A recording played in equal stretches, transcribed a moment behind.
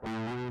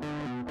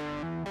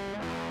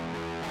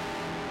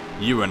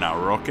You are now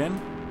rocking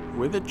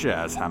with a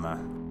jazz hammer.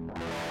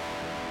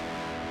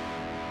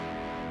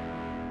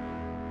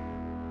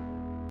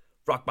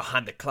 Rock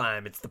behind the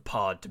climb, it's the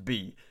pod to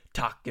be.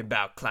 Talking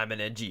about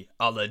climbing and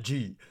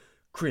geology.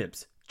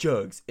 Crimps,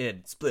 jugs,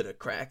 and splitter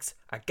cracks.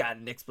 I got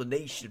an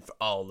explanation for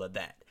all of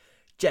that.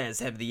 Jazz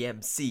Hammer the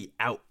MC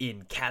out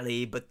in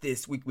Cali, but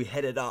this week we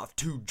headed off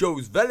to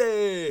Joe's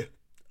Valley.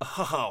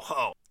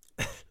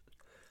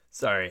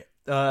 Sorry,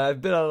 I've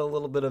been on a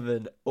little bit of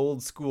an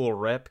old school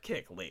rap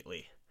kick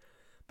lately.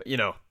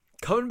 But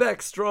coming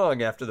back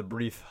strong after the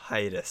brief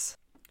hiatus.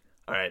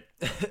 Alright,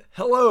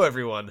 hello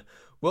everyone.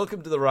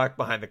 Welcome to the Rock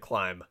Behind the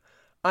Climb.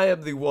 I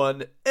am the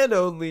one and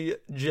only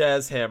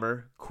Jazz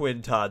Hammer,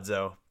 Quinn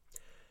Todzo.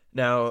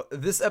 Now,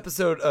 this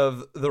episode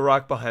of The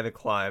Rock Behind the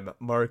Climb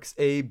marks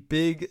a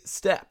big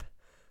step.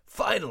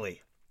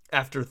 Finally,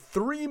 after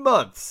 3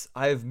 months,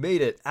 I have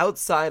made it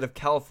outside of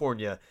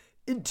California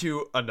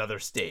into another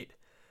state.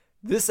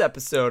 This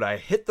episode, I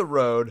hit the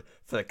road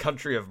for the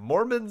country of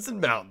Mormons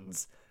and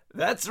mountains.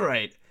 That's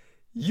right,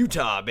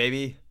 Utah,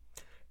 baby.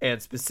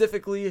 And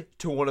specifically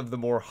to one of the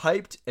more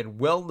hyped and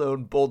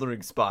well-known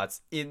bouldering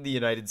spots in the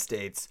United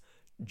States,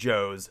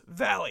 Joe's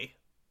Valley.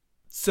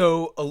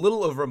 So, a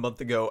little over a month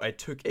ago, I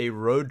took a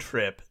road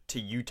trip to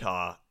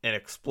Utah and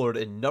explored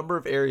a number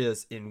of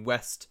areas in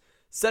west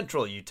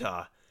central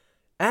Utah,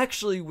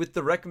 actually with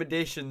the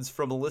recommendations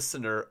from a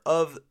listener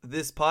of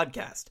this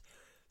podcast.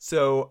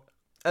 So,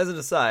 as an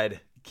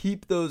aside,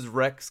 keep those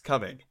recs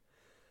coming.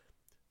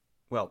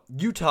 Well,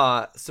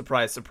 Utah,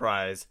 surprise,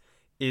 surprise,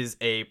 is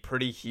a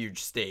pretty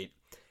huge state,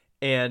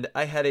 and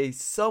I had a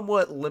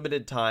somewhat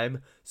limited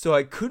time, so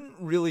I couldn't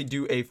really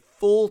do a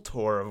full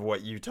tour of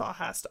what Utah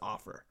has to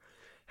offer.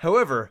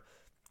 However,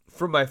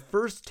 from my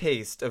first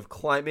taste of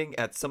climbing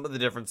at some of the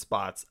different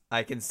spots,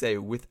 I can say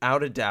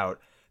without a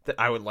doubt that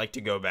I would like to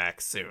go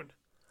back soon.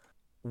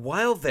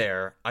 While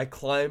there, I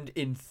climbed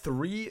in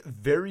 3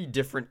 very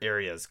different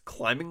areas,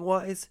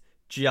 climbing-wise,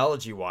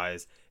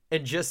 geology-wise,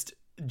 and just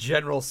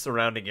general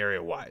surrounding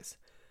area-wise.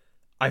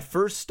 I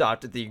first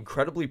stopped at the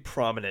incredibly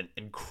prominent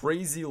and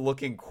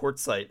crazy-looking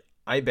quartzite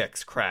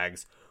Ibex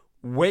crags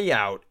way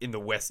out in the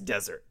West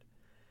Desert.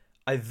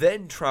 I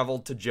then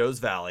traveled to Joe's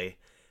Valley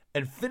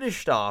and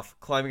finished off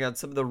climbing on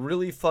some of the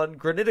really fun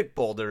granitic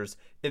boulders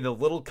in the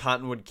Little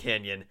Cottonwood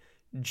Canyon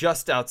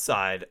just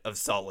outside of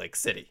Salt Lake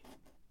City.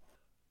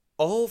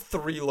 All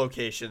 3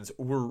 locations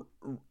were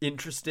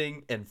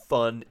interesting and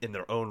fun in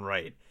their own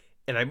right,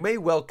 and I may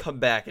well come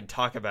back and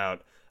talk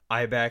about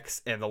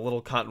Ibex and the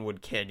Little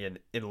Cottonwood Canyon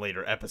in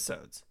later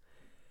episodes.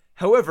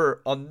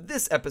 However, on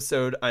this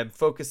episode, I'm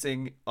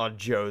focusing on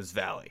Joe's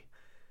Valley.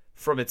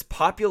 From its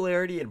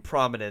popularity and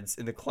prominence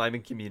in the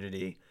climbing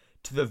community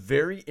to the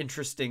very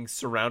interesting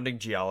surrounding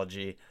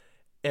geology,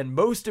 and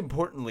most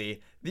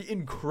importantly, the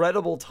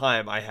incredible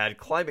time I had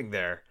climbing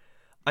there,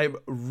 I'm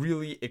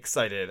really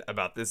excited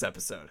about this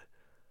episode.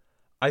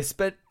 I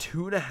spent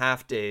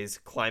 2.5 days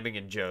climbing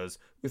in Joe's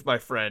with my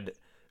friend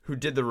who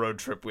did the road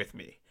trip with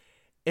me.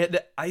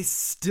 And I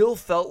still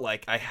felt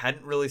like I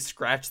hadn't really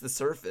scratched the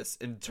surface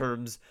in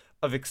terms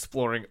of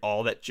exploring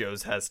all that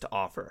Joe's has to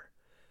offer.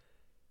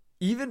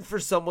 Even for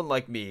someone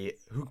like me,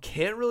 who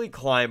can't really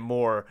climb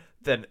more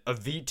than a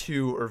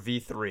V2 or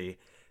V3,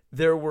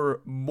 there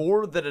were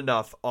more than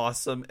enough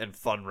awesome and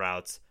fun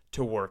routes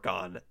to work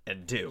on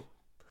and do.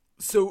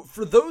 So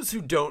for those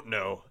who don't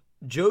know,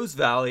 Joe's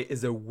Valley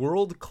is a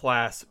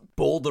world-class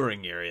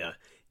bouldering area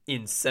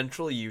in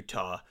central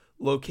Utah,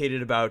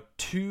 located about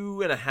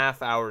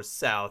 2.5 hours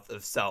south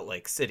of Salt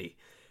Lake City,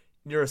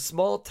 near a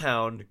small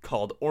town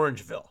called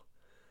Orangeville.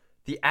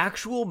 The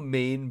actual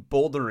main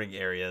bouldering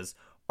areas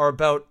are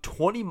about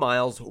 20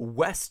 miles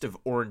west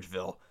of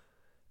Orangeville.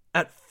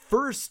 At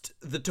first,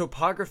 the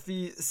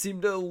topography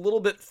seemed a little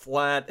bit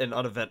flat and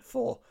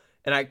uneventful,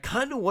 and I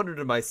kind of wondered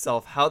to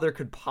myself how there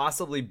could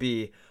possibly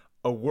be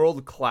a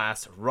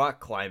world-class rock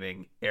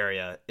climbing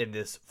area in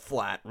this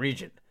flat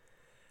region.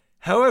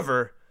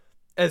 However,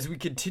 as we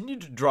continued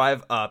to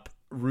drive up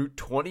Route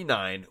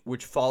 29,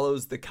 which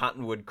follows the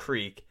Cottonwood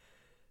Creek,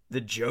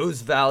 the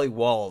Joe's Valley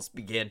walls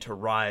began to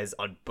rise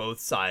on both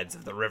sides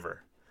of the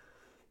river.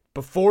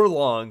 Before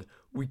long,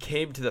 we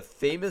came to the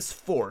famous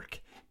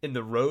fork in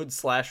the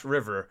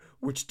road/river,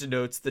 which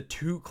denotes the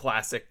 2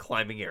 classic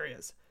climbing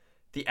areas,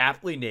 the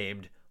aptly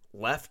named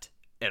Left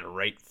and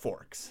Right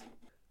Forks.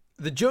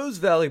 The Joe's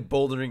Valley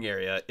bouldering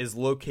area is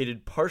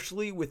located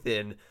partially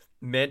within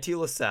Manti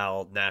La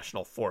Salle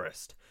National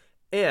Forest,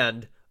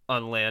 and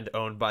on land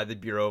owned by the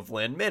Bureau of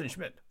Land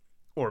Management,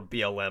 or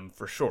BLM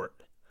for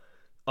short.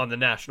 On the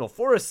National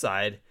Forest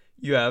side,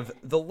 you have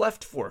the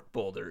Left Fork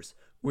boulders,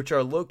 which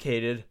are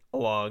located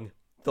along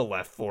the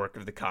left fork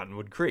of the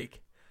Cottonwood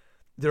Creek.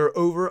 There are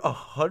over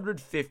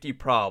 150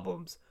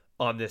 problems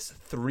on this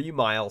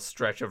 3-mile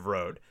stretch of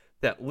road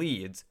that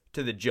leads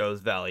to the Joe's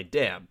Valley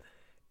Dam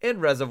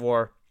and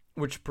reservoir,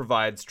 which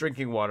provides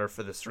drinking water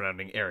for the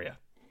surrounding area.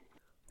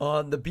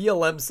 On the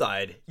BLM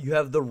side, you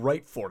have the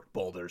Right Fork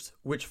boulders,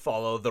 which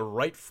follow the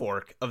right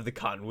fork of the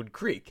Cottonwood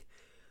Creek,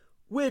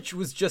 which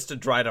was just a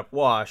dried up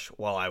wash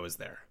while I was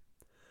there.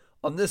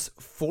 On this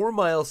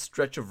 4-mile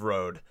stretch of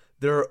road,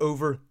 there are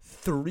over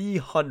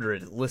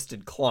 300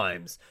 listed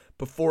climbs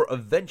before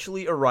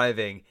eventually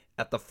arriving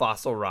at the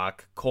Fossil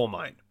Rock coal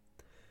mine.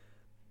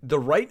 The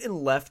right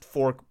and left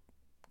fork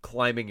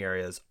climbing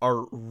areas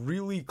are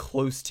really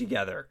close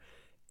together,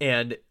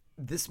 and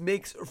this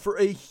makes for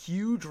a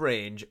huge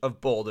range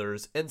of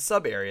boulders and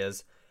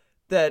sub-areas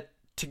that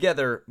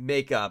together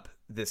make up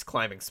this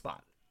climbing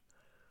spot.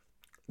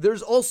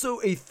 There's also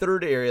a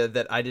third area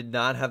that I did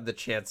not have the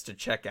chance to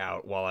check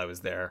out while I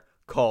was there,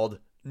 called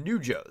New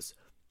Joe's,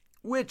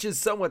 which is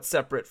somewhat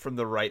separate from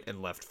the right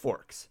and left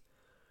forks.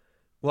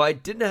 While I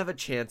didn't have a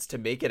chance to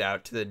make it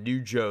out to the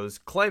New Joe's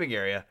climbing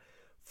area,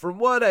 from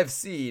what I've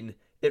seen,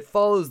 it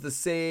follows the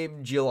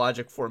same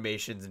geologic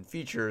formations and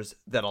features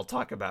that I'll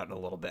talk about in a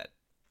little bit.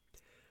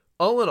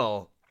 All in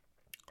all,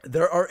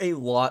 there are a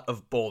lot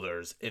of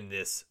boulders in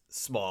this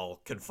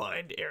small,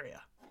 confined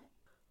area.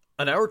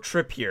 On our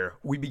trip here,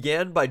 we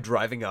began by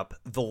driving up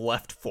the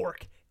left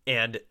fork,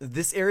 and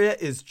this area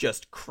is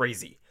just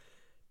crazy.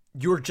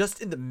 You're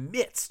just in the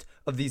midst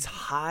of these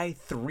high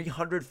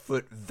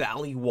 300-foot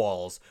valley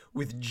walls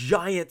with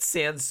giant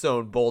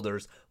sandstone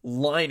boulders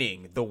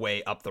lining the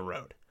way up the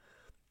road.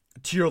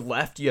 To your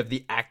left, you have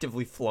the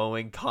actively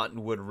flowing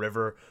Cottonwood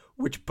River,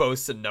 which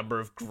boasts a number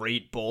of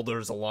great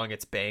boulders along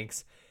its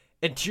banks.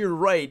 And to your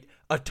right,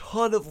 a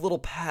ton of little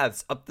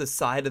paths up the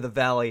side of the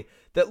valley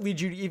that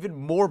lead you to even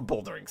more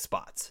bouldering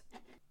spots.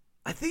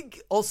 I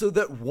think also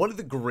that one of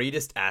the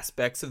greatest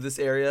aspects of this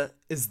area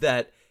is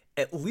that,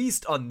 at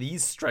least on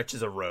these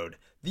stretches of road,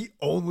 the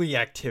only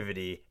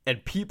activity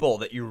and people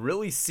that you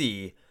really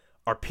see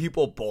are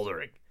people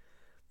bouldering.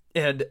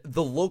 And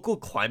the local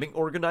climbing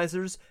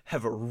organizers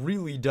have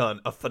really done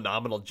a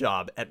phenomenal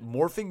job at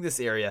morphing this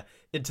area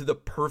into the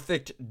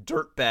perfect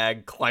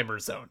dirtbag climber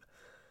zone.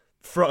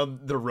 From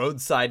the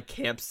roadside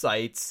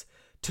campsites,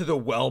 to the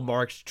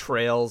well-marked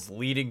trails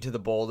leading to the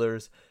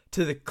boulders,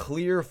 to the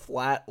clear,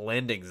 flat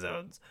landing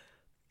zones.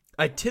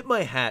 I tip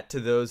my hat to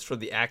those from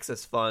the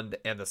Access Fund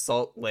and the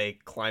Salt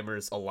Lake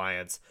Climbers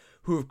Alliance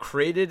who have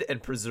created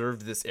and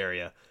preserved this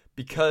area,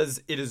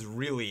 because it is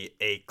really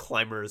a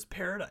climber's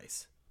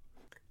paradise.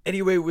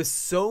 Anyway, with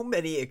so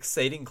many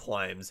exciting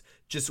climbs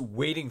just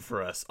waiting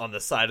for us on the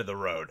side of the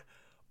road,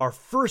 our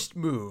first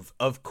move,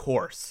 of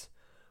course,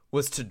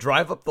 was to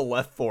drive up the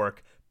left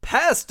fork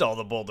past all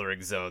the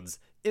bouldering zones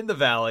in the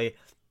valley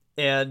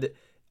and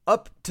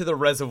up to the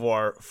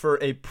reservoir for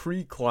a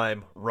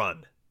pre-climb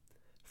run.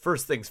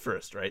 First things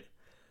first, right?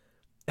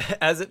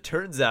 As it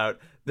turns out,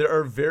 there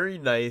are very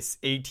nice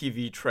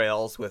ATV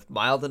trails with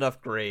mild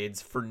enough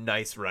grades for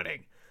nice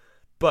running.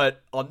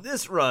 But on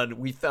this run,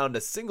 we found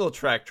a single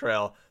track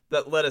trail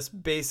that led us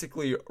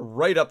basically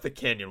right up the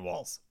canyon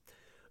walls.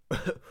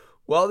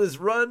 While this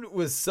run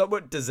was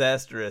somewhat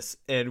disastrous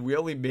and we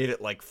only made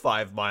it like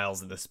 5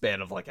 miles in the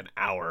span of like an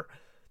hour,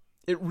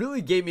 it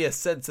really gave me a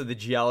sense of the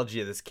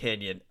geology of this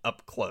canyon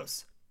up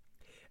close.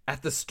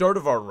 At the start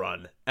of our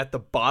run, at the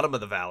bottom of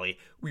the valley,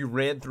 we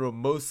ran through a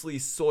mostly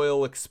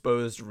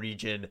soil-exposed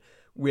region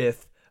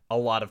with a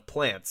lot of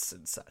plants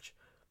and such.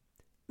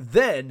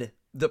 Then,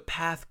 the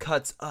path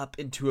cuts up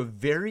into a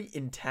very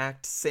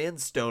intact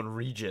sandstone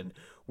region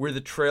where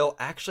the trail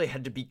actually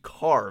had to be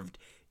carved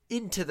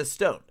into the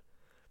stone.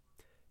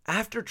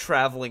 After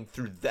traveling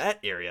through that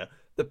area,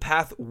 the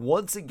path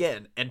once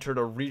again entered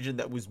a region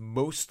that was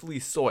mostly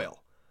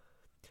soil.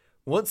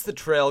 Once the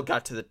trail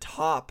got to the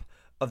top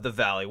of the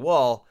valley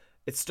wall,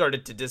 it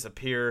started to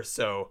disappear,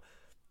 so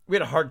we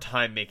had a hard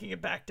time making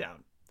it back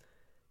down.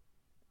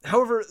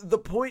 However, the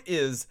point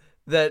is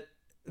that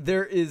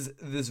there is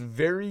this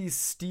very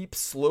steep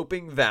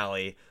sloping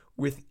valley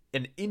with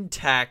an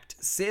intact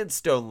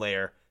sandstone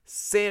layer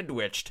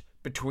sandwiched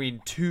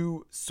between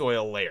two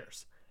soil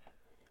layers.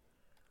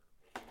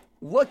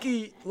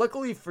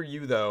 Luckily for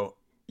you, though,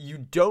 you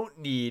don't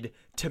need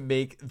to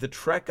make the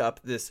trek up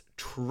this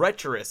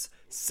treacherous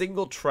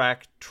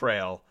single-track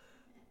trail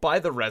by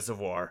the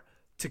reservoir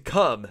to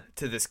come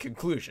to this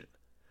conclusion.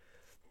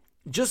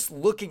 Just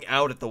looking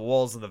out at the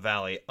walls of the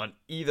valley on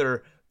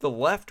either the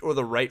left or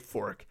the right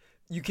fork,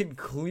 you can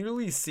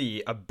clearly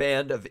see a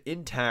band of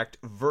intact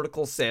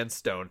vertical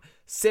sandstone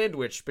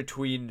sandwiched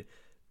between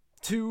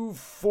two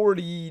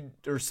 40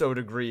 or so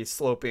degree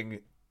sloping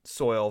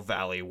soil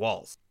valley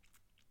walls.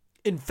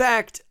 In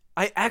fact,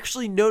 I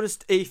actually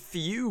noticed a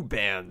few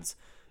bands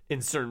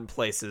in certain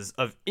places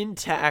of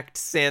intact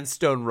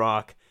sandstone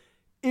rock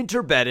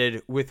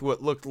interbedded with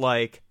what looked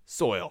like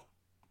soil.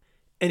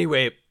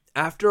 Anyway,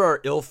 after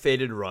our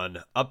ill-fated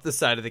run up the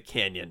side of the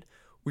canyon,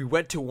 we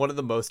went to one of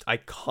the most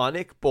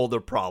iconic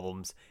boulder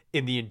problems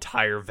in the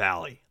entire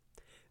valley,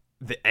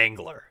 the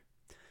Angler.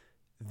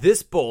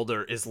 This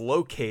boulder is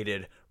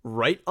located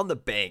right on the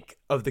bank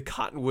of the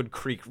Cottonwood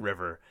Creek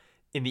River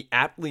in the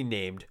aptly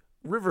named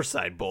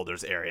Riverside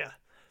Boulders area,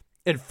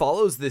 and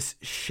follows this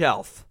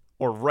shelf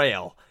or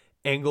rail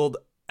angled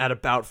at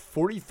about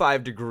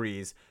 45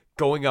 degrees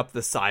going up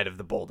the side of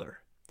the boulder.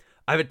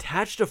 I've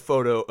attached a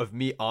photo of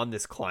me on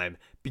this climb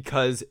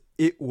because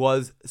it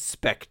was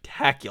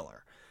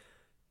spectacular.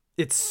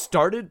 It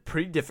started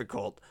pretty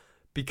difficult,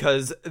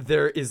 because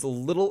there is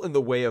little in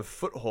the way of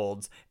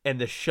footholds and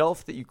the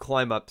shelf that you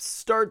climb up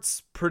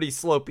starts pretty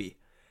slopey.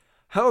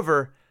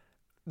 However,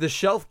 the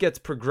shelf gets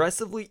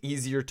progressively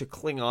easier to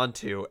cling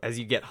onto as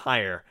you get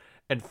higher,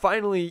 and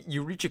finally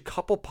you reach a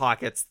couple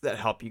pockets that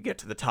help you get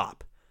to the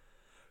top.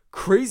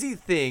 Crazy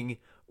thing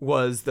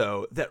was,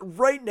 though, that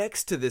right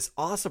next to this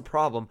awesome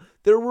problem,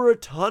 there were a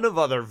ton of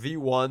other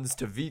V1s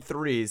to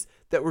V3s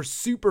that were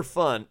super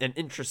fun and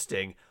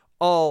interesting,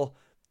 all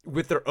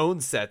with their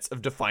own sets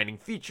of defining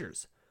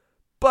features.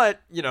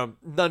 But,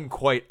 none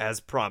quite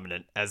as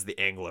prominent as the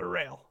Angler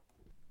rail.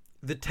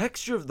 The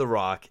texture of the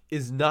rock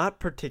is not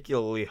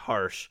particularly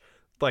harsh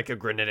like a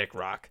granitic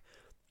rock,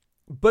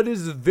 but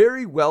is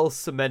very well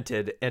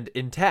cemented and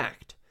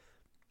intact.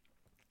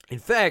 In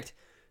fact,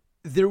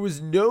 there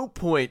was no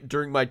point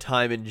during my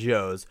time in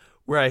Joe's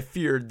where I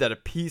feared that a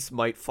piece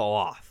might fall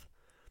off.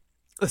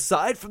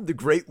 Aside from the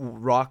great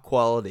rock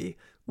quality,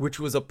 which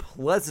was a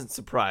pleasant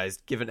surprise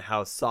given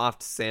how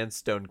soft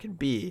sandstone can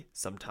be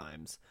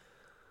sometimes,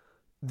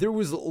 there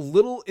was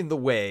little in the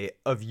way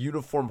of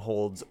uniform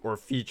holds or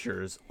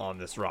features on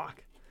this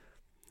rock.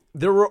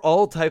 There were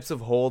all types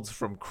of holds,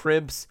 from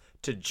crimps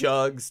to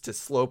jugs to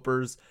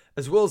slopers,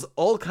 as well as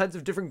all kinds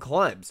of different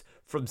climbs,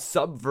 from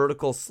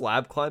sub-vertical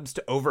slab climbs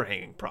to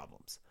overhanging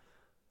problems.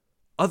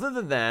 Other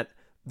than that,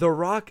 the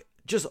rock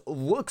just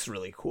looks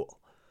really cool.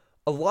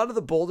 A lot of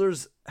the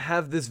boulders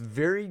have this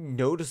very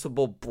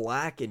noticeable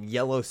black and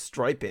yellow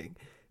striping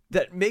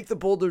that make the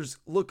boulders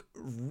look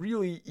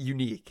really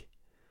unique.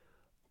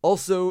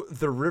 Also,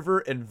 the river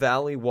and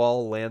valley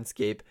wall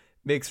landscape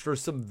makes for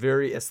some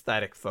very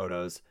aesthetic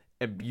photos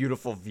and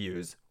beautiful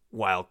views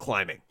while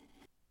climbing.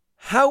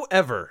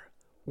 However,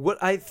 what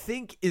I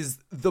think is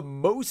the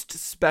most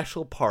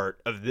special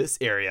part of this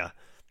area,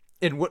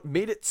 and what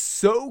made it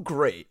so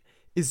great,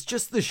 is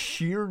just the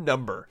sheer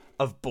number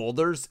of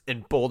boulders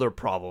and boulder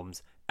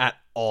problems at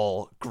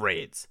all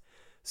grades.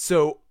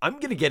 So I'm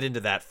going to get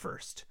into that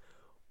first.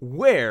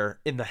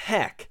 Where in the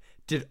heck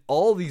did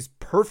all these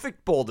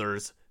perfect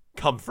boulders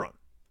come from?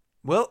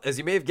 Well, as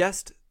you may have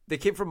guessed, they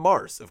came from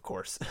Mars, of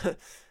course.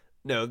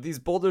 No, these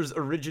boulders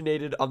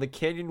originated on the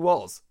canyon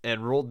walls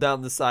and rolled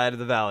down the side of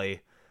the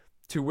valley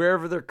to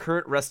wherever their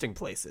current resting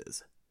place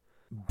is.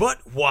 But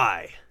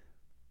why?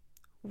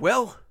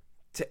 Well,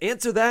 to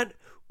answer that,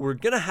 we're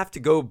gonna have to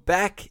go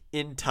back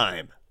in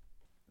time.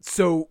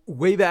 So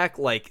way back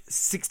like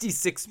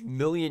 66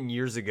 million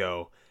years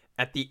ago,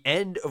 at the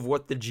end of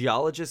what the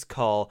geologists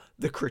call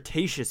the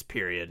Cretaceous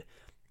period,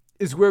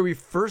 is where we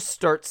first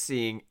start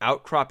seeing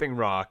outcropping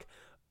rock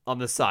on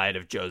the side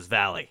of Joe's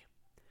Valley.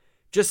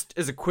 Just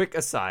as a quick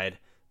aside,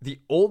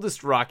 the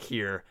oldest rock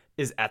here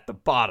is at the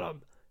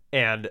bottom,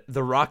 and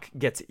the rock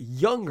gets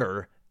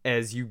younger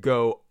as you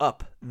go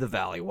up the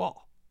valley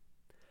wall.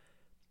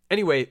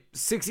 Anyway,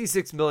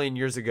 66 million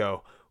years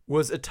ago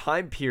was a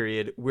time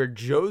period where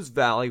Joe's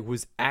Valley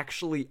was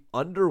actually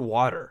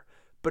underwater,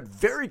 but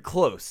very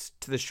close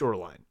to the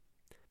shoreline.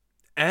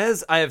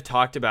 As I have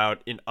talked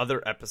about in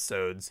other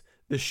episodes,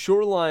 the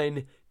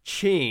shoreline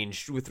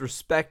changed with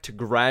respect to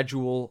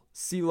gradual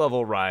sea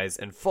level rise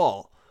and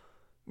fall,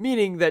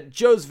 meaning that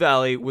Joe's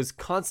Valley was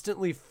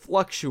constantly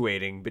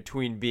fluctuating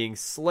between being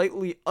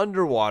slightly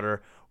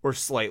underwater or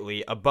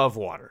slightly above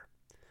water.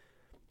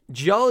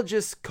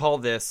 Geologists call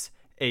this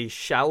a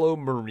shallow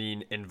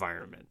marine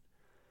environment.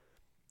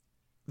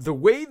 The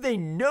way they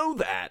know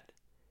that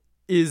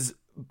is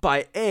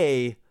by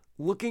A,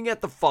 looking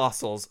at the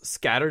fossils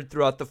scattered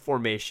throughout the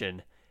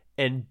formation,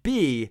 and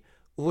B,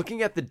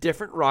 looking at the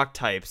different rock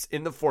types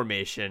in the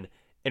formation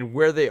and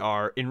where they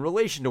are in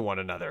relation to one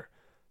another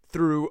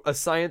through a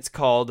science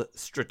called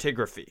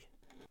stratigraphy.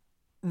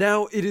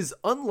 Now, it is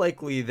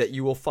unlikely that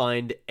you will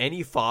find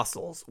any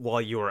fossils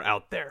while you are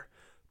out there,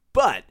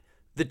 but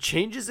the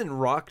changes in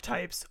rock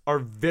types are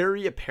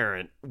very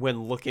apparent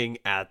when looking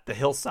at the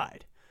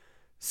hillside.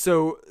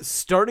 So,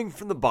 starting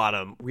from the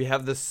bottom, we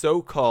have the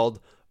so-called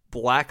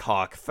Black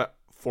Hawk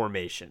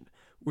Formation,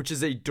 which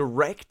is a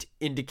direct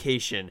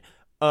indication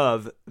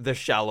of the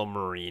shallow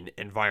marine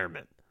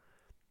environment.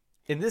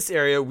 In this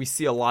area, we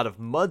see a lot of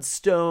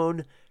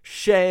mudstone,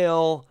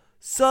 shale,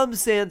 some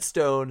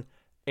sandstone,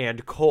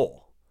 and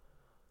coal.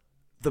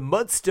 The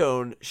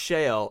mudstone,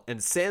 shale,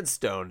 and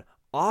sandstone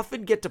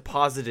often get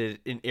deposited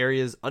in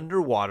areas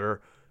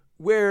underwater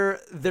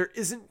where there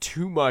isn't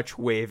too much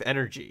wave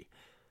energy,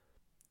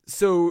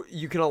 so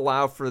you can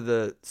allow for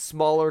the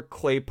smaller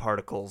clay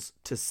particles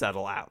to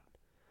settle out.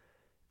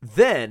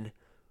 Then,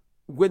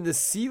 when the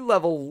sea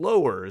level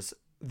lowers,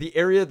 the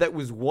area that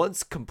was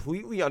once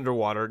completely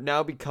underwater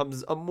now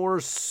becomes a more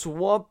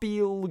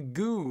swampy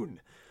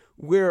lagoon,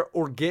 where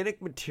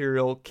organic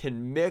material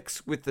can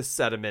mix with the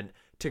sediment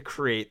to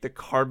create the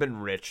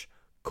carbon-rich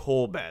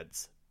coal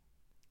beds.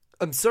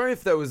 I'm sorry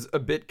if that was a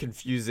bit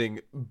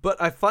confusing,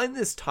 but I find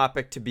this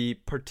topic to be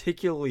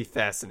particularly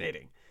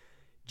fascinating.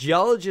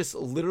 Geologists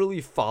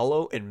literally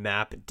follow and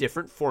map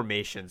different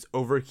formations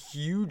over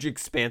huge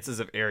expanses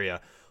of area,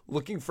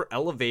 looking for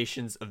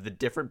elevations of the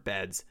different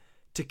beds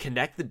to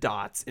connect the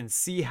dots and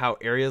see how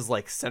areas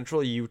like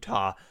central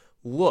Utah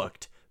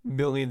looked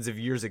millions of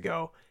years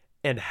ago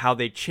and how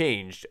they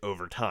changed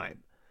over time.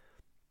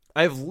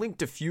 I have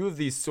linked a few of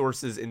these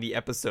sources in the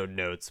episode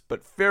notes,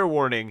 but fair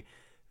warning,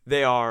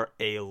 they are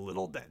a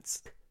little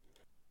dense.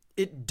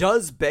 It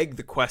does beg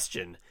the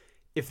question,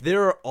 if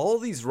there are all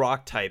these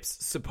rock types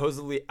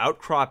supposedly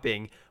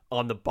outcropping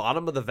on the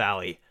bottom of the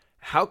valley,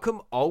 how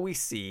come all we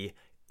see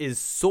is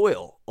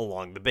soil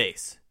along the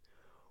base?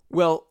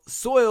 Well,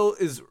 soil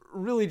is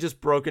really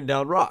just broken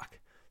down rock.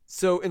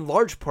 So in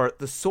large part,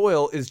 the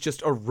soil is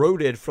just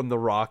eroded from the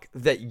rock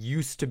that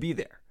used to be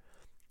there,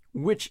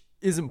 which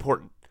is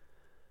important.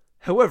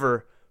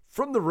 However,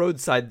 from the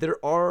roadside,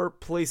 there are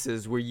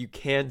places where you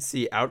can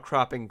see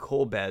outcropping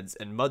coal beds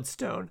and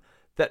mudstone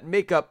that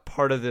make up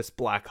part of this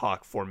Black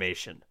Hawk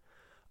Formation.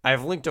 I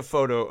have linked a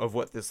photo of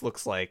what this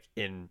looks like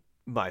in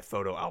my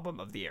photo album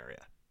of the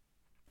area.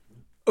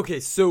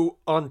 Okay, so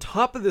on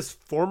top of this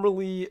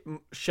formerly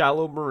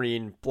shallow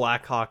marine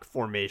Black Hawk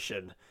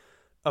Formation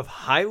of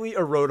highly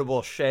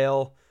erodible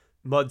shale,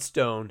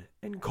 mudstone,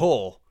 and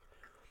coal,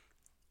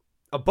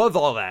 above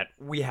all that,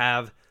 we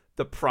have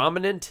the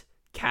prominent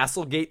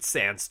Castlegate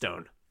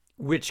Sandstone,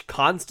 which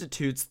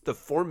constitutes the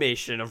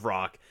formation of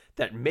rock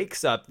that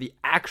makes up the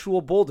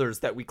actual boulders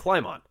that we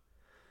climb on.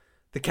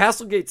 The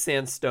Castlegate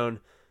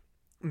Sandstone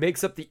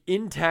makes up the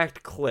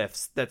intact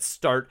cliffs that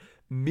start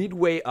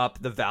midway up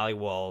the valley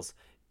walls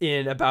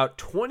in about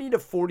 20 to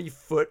 40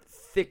 foot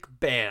thick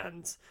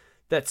bands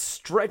that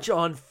stretch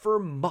on for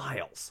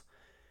miles.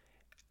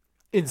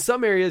 In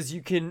some areas,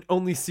 you can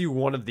only see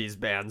one of these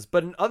bands,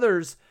 but in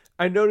others,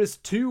 I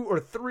noticed 2 or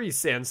 3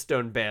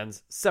 sandstone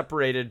bands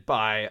separated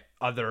by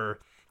other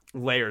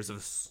layers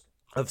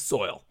of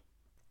soil.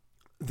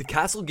 The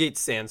Castlegate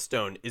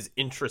Sandstone is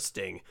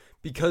interesting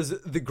because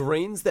the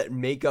grains that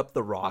make up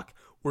the rock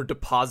were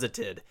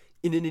deposited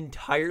in an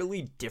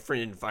entirely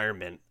different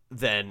environment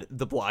than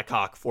the Black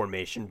Hawk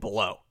Formation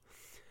below.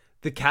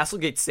 The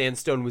Castlegate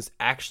Sandstone was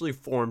actually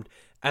formed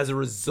as a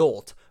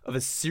result of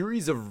a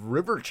series of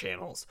river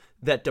channels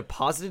that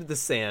deposited the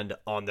sand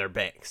on their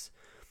banks.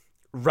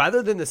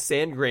 Rather than the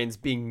sand grains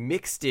being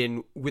mixed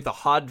in with a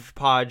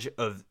hodgepodge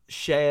of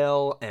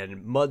shale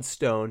and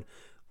mudstone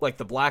like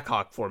the Black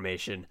Hawk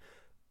Formation,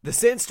 the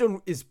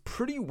sandstone is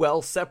pretty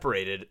well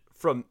separated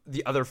from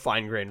the other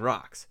fine-grained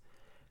rocks.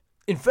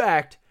 In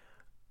fact,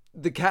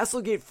 the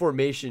Castlegate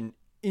Formation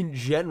in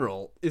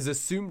general is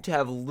assumed to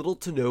have little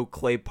to no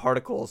clay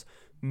particles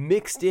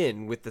mixed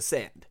in with the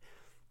sand,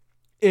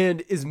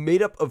 and is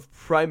made up of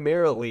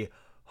primarily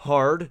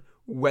hard,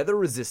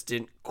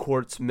 weather-resistant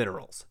quartz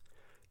minerals.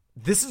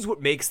 This is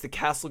what makes the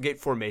Castlegate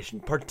Formation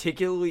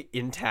particularly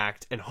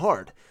intact and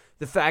hard,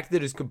 the fact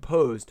that it is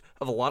composed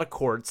of a lot of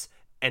quartz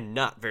and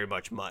not very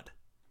much mud.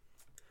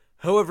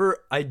 However,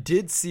 I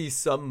did see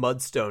some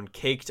mudstone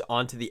caked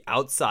onto the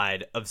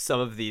outside of some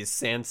of these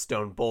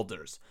sandstone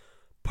boulders,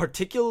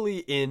 particularly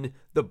in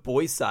the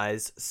boy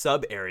size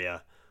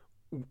sub-area,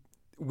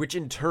 which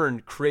in turn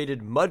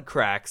created mud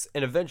cracks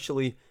and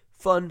eventually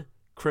fun,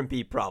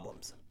 crimpy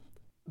problems.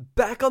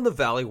 Back on the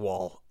valley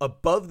wall,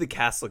 above the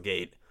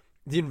Castlegate,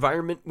 the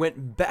environment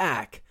went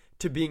back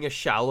to being a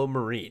shallow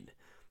marine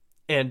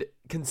and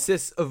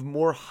consists of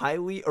more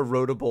highly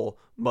erodible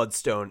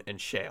mudstone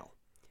and shale.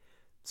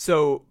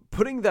 So,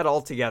 putting that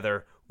all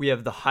together, we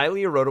have the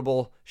highly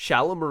erodible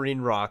shallow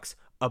marine rocks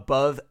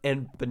above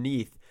and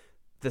beneath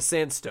the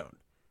sandstone.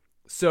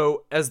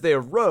 So, as they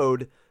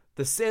erode,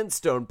 the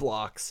sandstone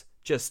blocks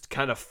just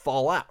kind of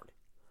fall out.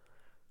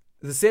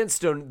 The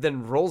sandstone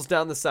then rolls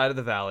down the side of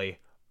the valley,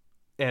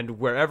 and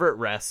wherever it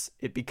rests,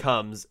 it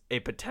becomes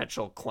a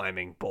potential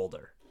climbing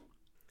boulder.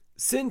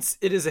 Since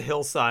it is a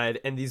hillside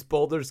and these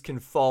boulders can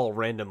fall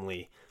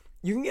randomly,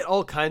 you can get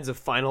all kinds of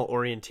final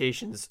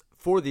orientations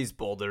for these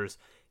boulders,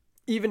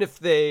 even if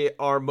they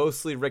are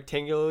mostly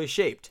rectangularly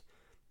shaped.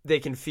 They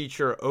can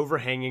feature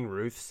overhanging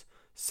roofs,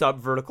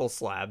 subvertical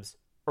slabs,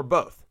 or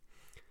both.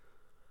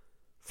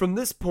 From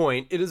this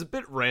point, it is a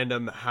bit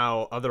random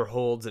how other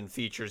holds and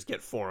features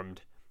get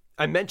formed.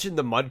 I mentioned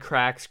the mud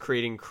cracks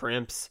creating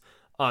crimps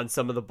on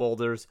some of the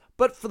boulders,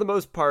 but for the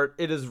most part,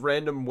 it is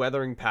random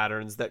weathering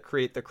patterns that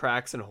create the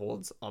cracks and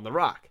holds on the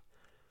rock.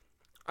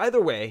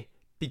 Either way,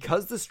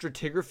 because the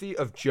stratigraphy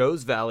of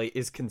Joe's Valley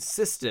is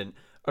consistent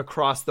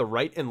across the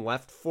right and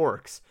left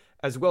forks,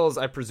 as well as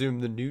I presume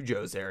the New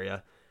Joe's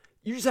area,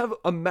 you just have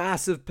a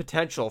massive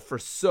potential for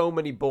so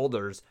many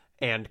boulders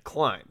and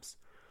climbs.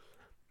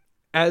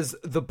 As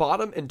the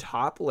bottom and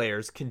top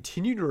layers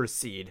continue to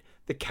recede,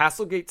 the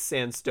Castlegate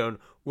Sandstone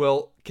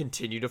will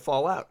continue to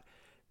fall out,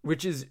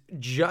 which is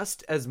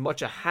just as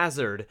much a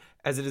hazard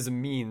as it is a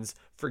means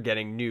for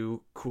getting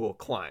new, cool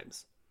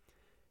climbs.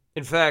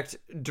 In fact,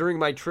 during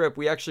my trip,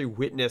 we actually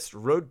witnessed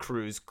road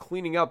crews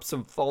cleaning up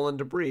some fallen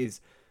debris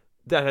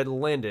that had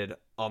landed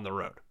on the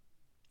road.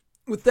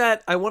 With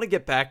that, I want to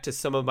get back to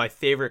some of my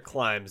favorite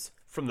climbs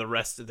from the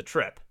rest of the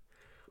trip.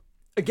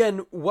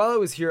 Again, while I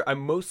was here, I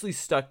mostly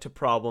stuck to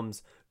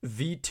problems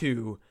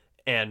V2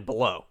 and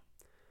below.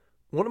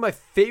 One of my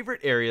favorite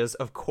areas,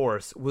 of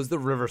course, was the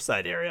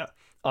Riverside area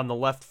on the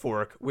left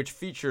fork, which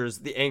features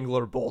the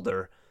angular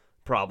boulder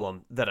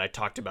problem that I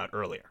talked about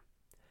earlier.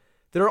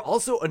 There are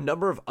also a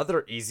number of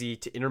other easy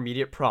to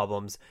intermediate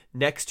problems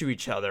next to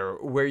each other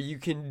where you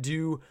can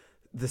do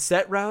the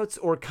set routes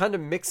or kind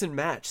of mix and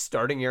match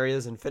starting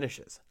areas and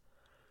finishes.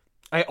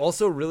 I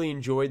also really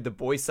enjoyed the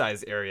boy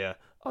size area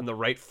on the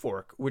right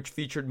fork, which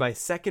featured my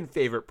second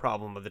favorite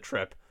problem of the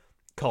trip,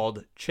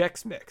 called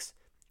Chex Mix,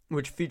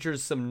 which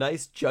features some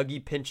nice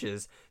juggy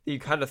pinches that you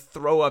kind of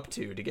throw up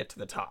to get to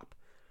the top.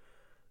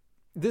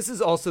 This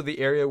is also the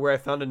area where I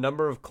found a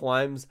number of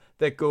climbs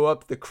that go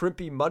up the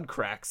crimpy mud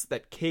cracks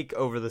that cake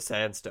over the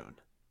sandstone.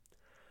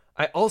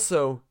 I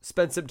also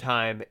spent some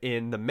time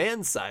in the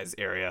man size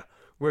area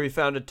where we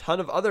found a ton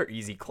of other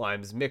easy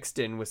climbs mixed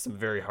in with some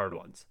very hard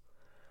ones.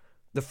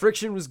 The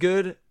friction was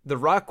good, the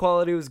rock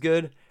quality was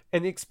good,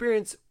 and the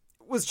experience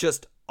was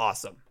just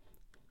awesome.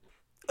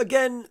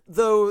 Again,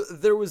 though,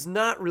 there was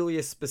not really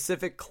a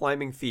specific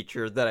climbing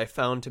feature that I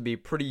found to be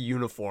pretty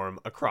uniform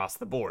across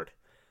the board.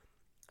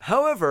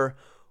 However,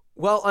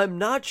 while I'm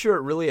not sure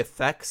it really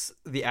affects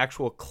the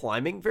actual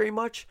climbing very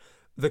much,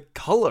 the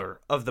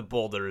color of the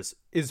boulders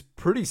is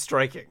pretty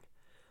striking.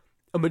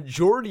 A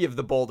majority of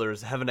the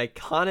boulders have an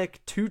iconic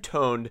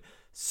two-toned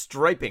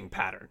striping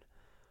pattern.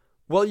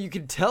 While you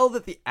can tell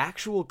that the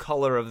actual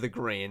color of the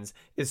grains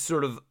is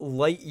sort of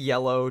light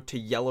yellow to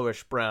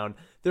yellowish brown,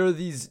 there are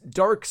these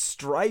dark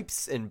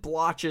stripes and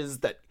blotches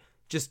that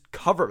just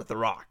cover the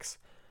rocks.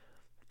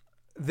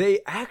 They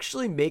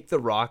actually make the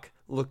rock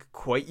look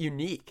quite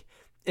unique,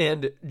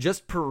 and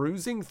just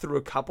perusing through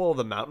a couple of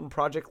the mountain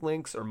project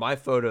links or my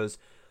photos,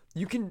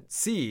 you can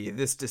see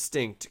this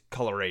distinct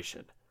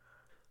coloration.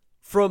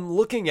 From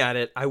looking at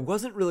it, I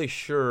wasn't really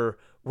sure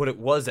what it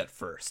was at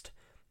first.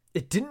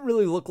 It didn't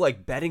really look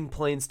like bedding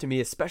planes to me,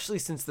 especially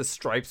since the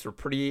stripes were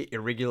pretty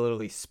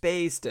irregularly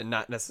spaced and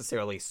not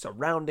necessarily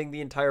surrounding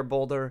the entire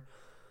boulder.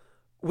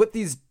 What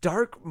these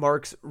dark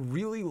marks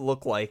really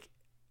look like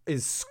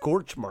is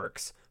scorch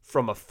marks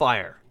from a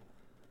fire.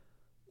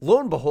 Lo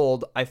and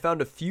behold, I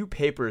found a few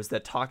papers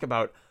that talk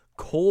about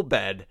coal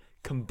bed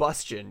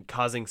combustion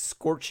causing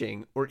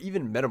scorching or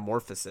even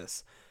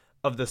metamorphosis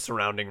of the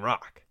surrounding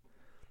rock.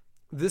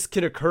 This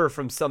can occur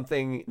from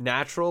something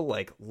natural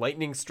like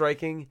lightning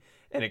striking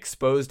an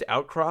exposed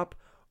outcrop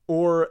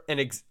or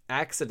an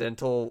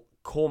accidental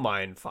coal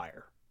mine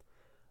fire.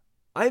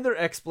 Either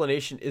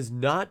explanation is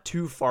not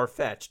too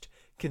far-fetched,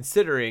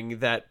 considering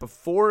that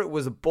before it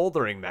was a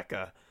bouldering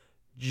mecca,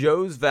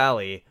 Joe's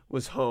Valley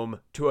was home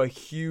to a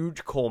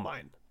huge coal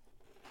mine.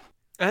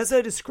 As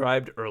I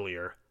described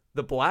earlier,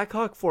 the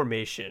Blackhawk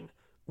Formation,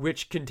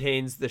 which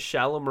contains the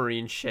shallow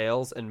marine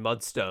shales and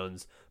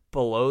mudstones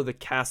below the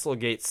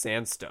Castlegate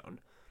sandstone,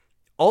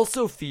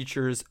 also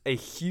features a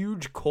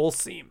huge coal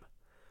seam.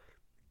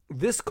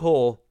 This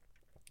coal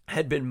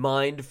had been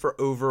mined for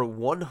over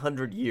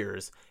 100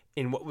 years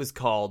in what was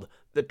called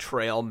the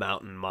Trail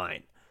Mountain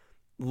Mine,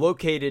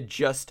 located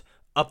just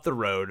up the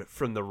road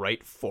from the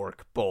Right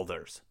Fork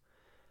boulders.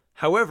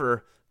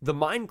 However, the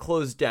mine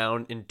closed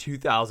down in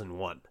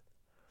 2001.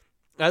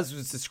 As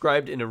was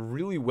described in a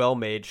really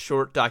well-made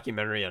short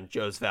documentary on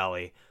Joe's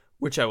Valley,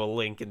 which I will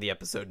link in the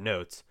episode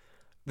notes,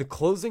 the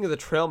closing of the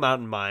Trail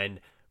Mountain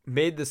Mine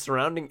made the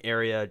surrounding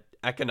area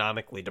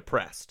economically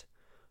depressed.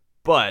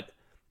 But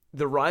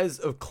the rise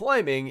of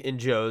climbing in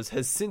Joe's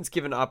has since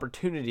given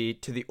opportunity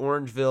to the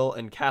Orangeville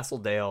and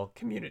Castledale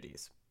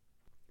communities.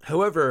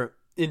 However,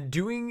 in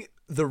doing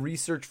the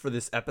research for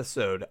this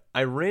episode,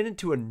 I ran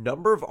into a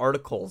number of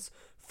articles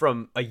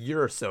from a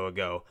year or so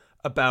ago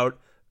about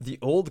the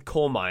old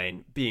coal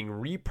mine being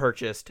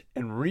repurchased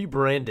and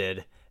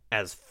rebranded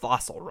as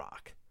Fossil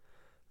Rock.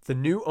 The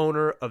new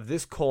owner of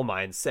this coal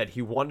mine said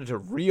he wanted to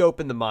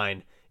reopen the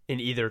mine in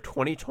either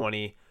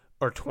 2020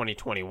 or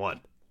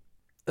 2021.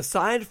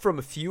 Aside from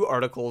a few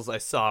articles I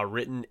saw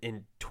written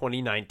in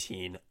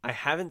 2019, I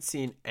haven't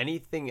seen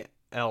anything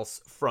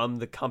else from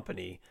the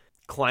company,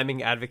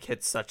 climbing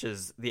advocates such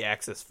as the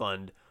Access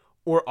Fund,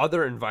 or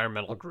other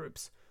environmental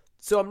groups,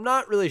 so I'm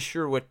not really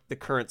sure what the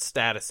current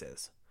status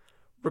is.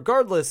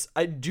 Regardless,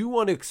 I do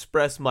want to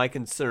express my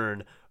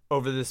concern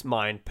over this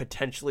mine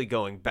potentially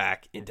going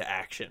back into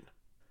action.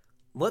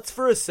 Let's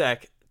for a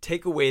sec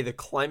take away the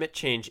climate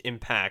change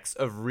impacts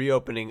of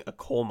reopening a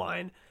coal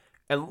mine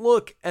and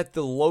look at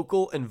the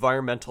local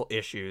environmental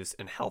issues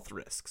and health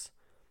risks.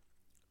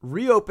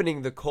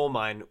 Reopening the coal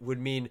mine would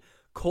mean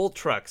coal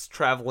trucks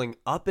traveling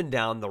up and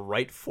down the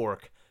Right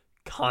Fork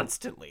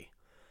constantly.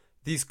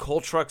 These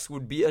coal trucks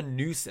would be a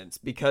nuisance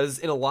because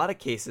in a lot of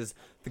cases,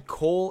 the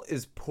coal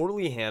is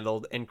poorly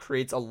handled and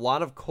creates a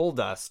lot of coal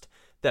dust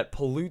that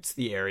pollutes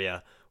the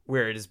area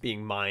where it is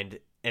being mined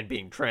and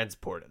being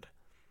transported.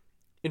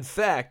 In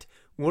fact,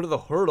 one of the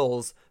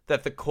hurdles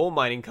that the coal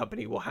mining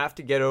company will have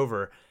to get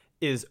over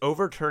is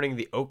overturning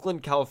the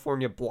Oakland,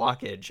 California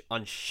blockage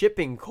on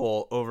shipping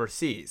coal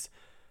overseas,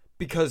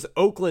 because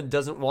Oakland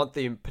doesn't want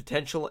the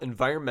potential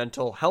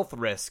environmental health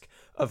risk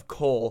of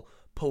coal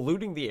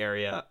polluting the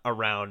area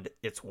around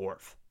its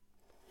wharf.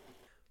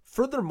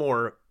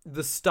 Furthermore,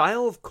 the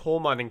style of coal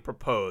mining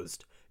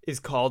proposed is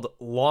called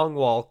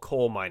longwall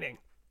coal mining,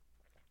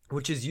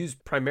 which is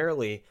used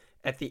primarily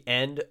at the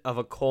end of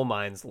a coal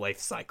mine's life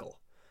cycle.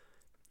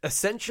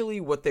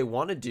 Essentially, what they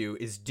want to do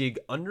is dig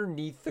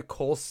underneath the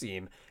coal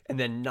seam and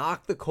then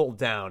knock the coal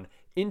down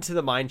into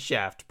the mine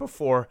shaft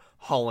before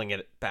hauling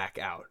it back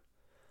out.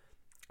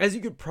 As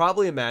you could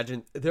probably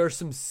imagine, there are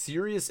some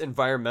serious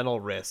environmental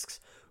risks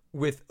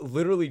with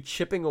literally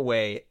chipping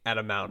away at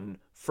a mountain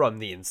from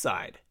the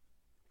inside.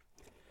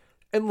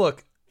 And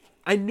look,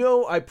 I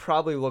know I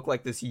probably look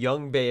like this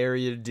young Bay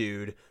Area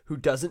dude who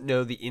doesn't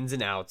know the ins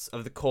and outs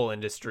of the coal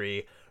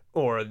industry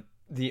or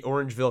the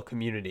Orangeville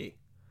community.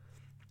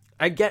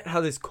 I get how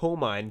this coal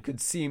mine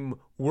could seem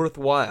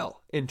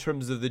worthwhile in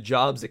terms of the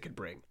jobs it could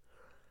bring.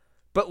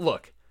 But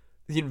look,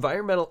 the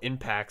environmental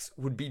impacts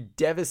would be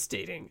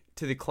devastating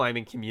to the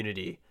climbing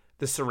community,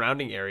 the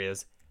surrounding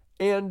areas,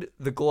 and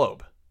the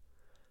globe.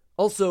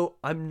 Also,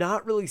 I'm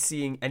not really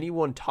seeing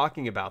anyone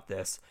talking about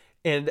this,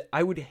 and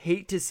I would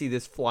hate to see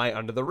this fly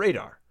under the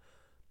radar.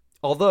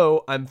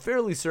 Although, I'm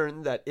fairly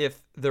certain that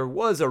if there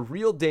was a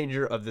real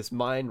danger of this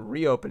mine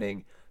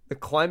reopening, the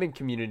climbing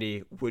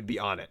community would be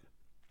on it.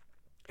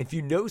 If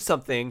you know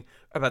something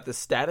about the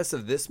status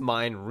of this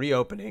mine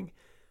reopening,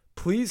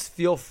 please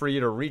feel free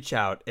to reach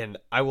out and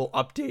I will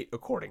update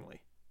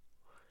accordingly.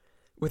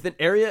 With an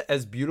area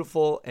as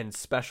beautiful and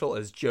special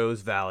as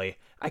Joe's Valley,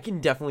 I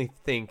can definitely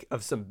think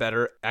of some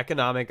better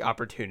economic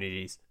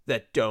opportunities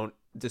that don't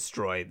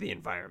destroy the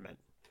environment.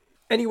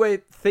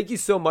 Anyway, thank you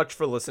so much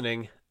for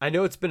listening. I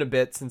know it's been a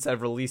bit since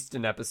I've released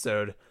an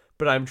episode,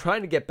 but I'm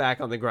trying to get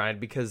back on the grind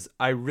because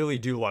I really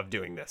do love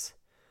doing this.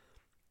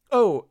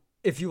 Oh,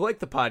 if you like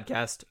the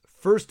podcast,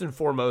 first and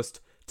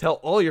foremost, tell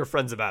all your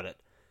friends about it.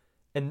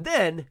 And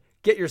then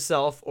get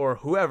yourself or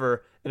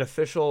whoever an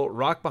official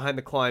Rock Behind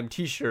the Climb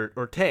t-shirt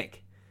or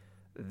tank.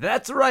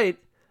 That's right,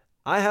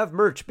 I have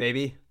merch,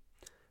 baby.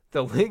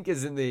 The link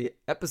is in the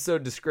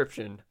episode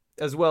description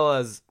as well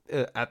as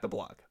at the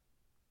blog.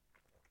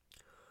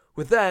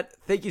 With that,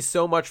 thank you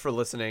so much for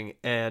listening,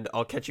 and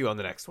I'll catch you on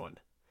the next one.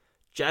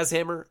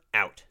 Jazzhammer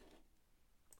out.